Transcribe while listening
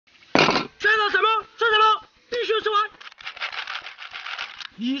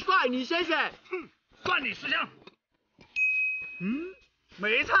你帅，你先选。哼，算你识相。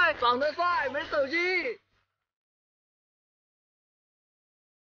没菜，长得帅，没手机。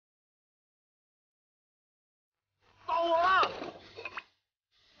到我了。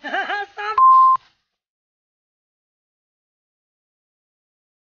哈哈，三。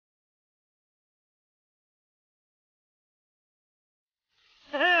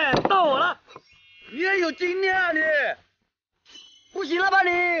嘿，到我了。你也有经验啊你。不行了吧你？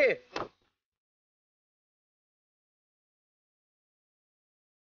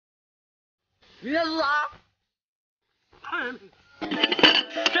明天是啥？看人品。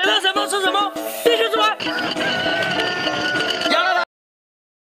选择什么吃什么，必须吃完。杨老板。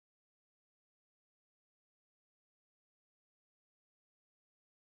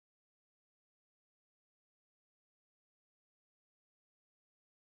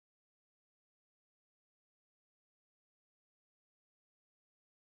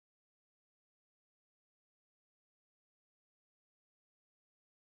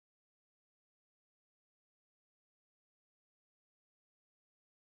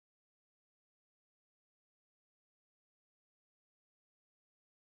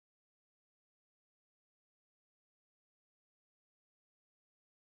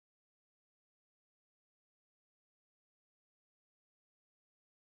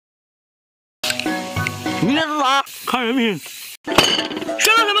明天是啥？看人品。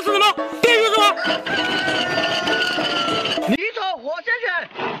选择什么吃什么，必须吃完。你走，我先选。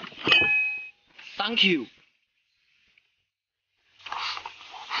Thank you。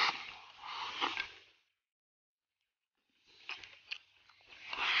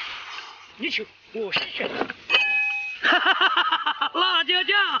你求，我先选。哈哈哈哈哈！辣椒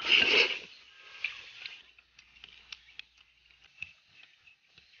酱。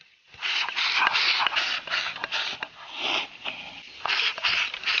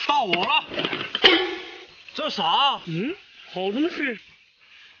到我了。这啥？好东西。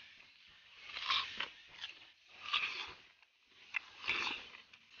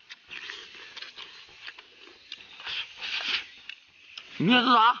明天是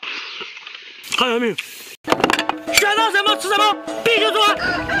啥？看人品。选择什么吃什么，必须做完。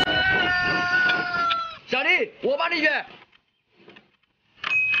小弟，我帮你选。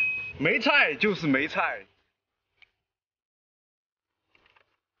没菜就是没菜。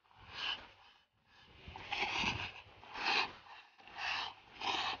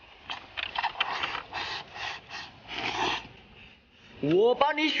我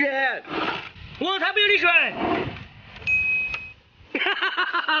帮你选。我才不要你选。哈哈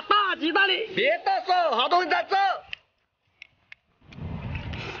哈哈！大吉大利。别动手，好东西在这。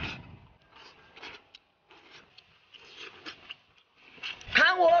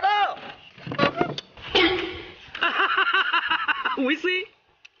看我的。哈哈哈哈哈！维 C。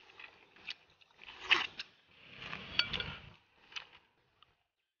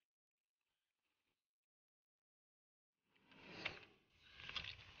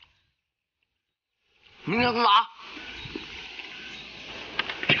明天是啥？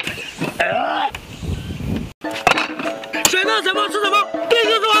选择什么吃什么，必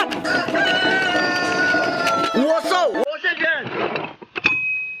须吃完。我瘦，我先选。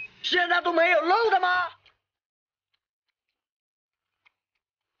现在都没有肉的吗？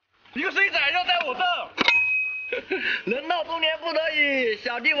一个水仔要在我这。人到中年不得已，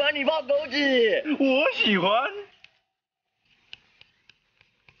小弟闻你泡枸杞。我喜欢。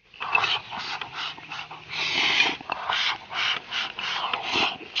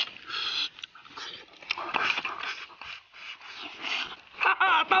哈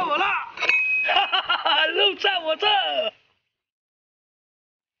哈，到我了！哈哈哈哈，肉在我这。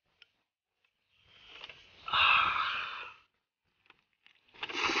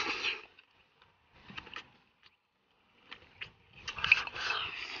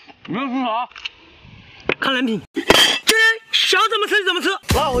明天吃啥？看人品。今天想怎么吃怎么吃。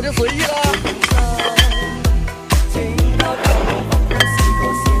那我就随意了。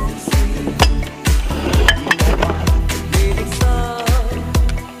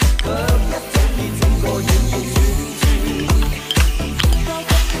有一天也总有一天，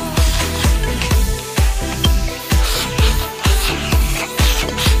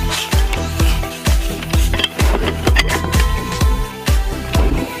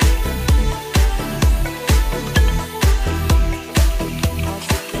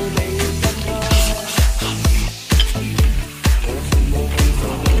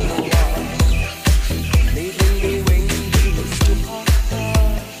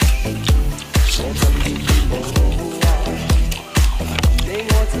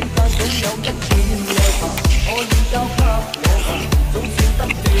我怕可以交給我，總算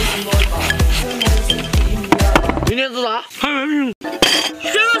得。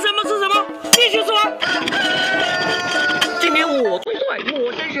帅，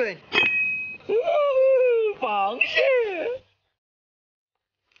我先选。螃蟹。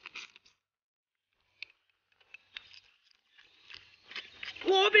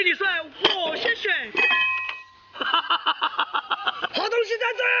我比你帅，我先选。好东西在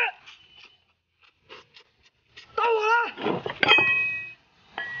这，到我了。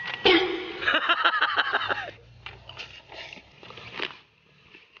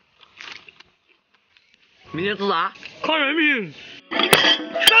明天吃啥？看人品。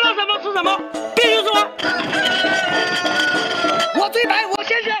想到什么吃什么，必须说。我最白，我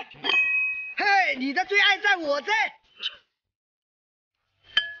先选。嘿，你的最爱在我这。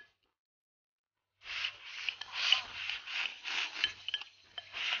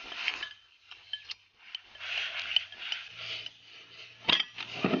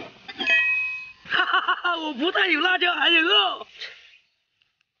哈哈哈哈！我不但有辣椒，还有肉。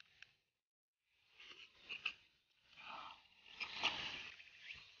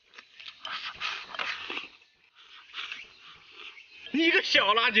你个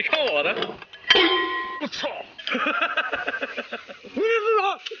小垃圾，看我的！我操！不是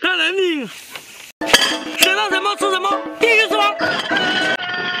说看人品，想到什么吃什么，必须说。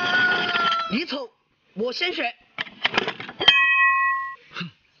你丑，我先选。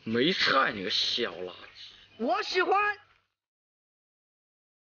没菜，你个小垃圾！我喜欢。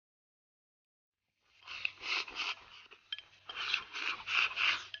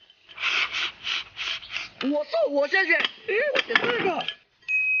我瘦，我先选。我选这个。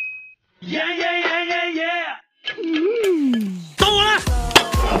耶！到我了。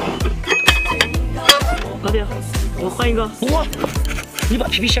老弟，我换一个。我，你把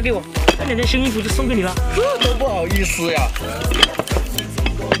皮皮虾给我，那2件新衣服就送给你了。这都不好意思呀。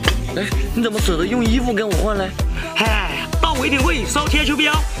哎，你怎么舍得用衣服跟我换嘞？嗨，到委点会烧贴秋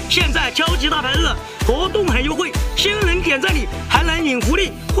膘，现在超级大牌日，活动很优惠，新人点赞里还能领福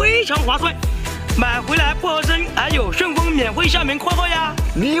利，非常划算。买回来不合身，还有顺丰免费厦门快货呀！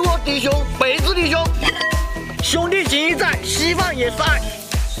你我弟兄，辈子弟兄，兄弟情谊在，稀饭也是爱。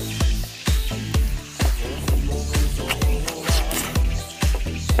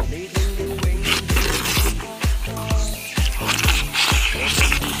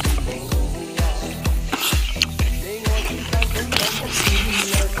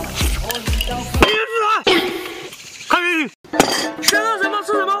看人品，想到什么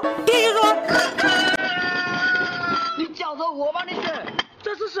吃什么，必须说。你叫着我帮你选，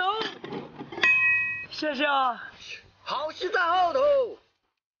这是手，谢谢啊。好戏在后头。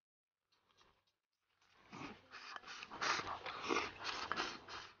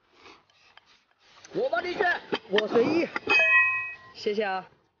我帮你选，我随意。谢谢啊。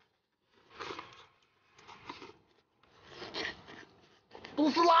都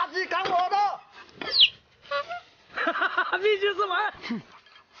是垃圾，看我的！哈哈哈，必须是完。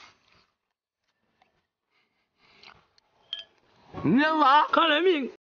你干啥？看人品。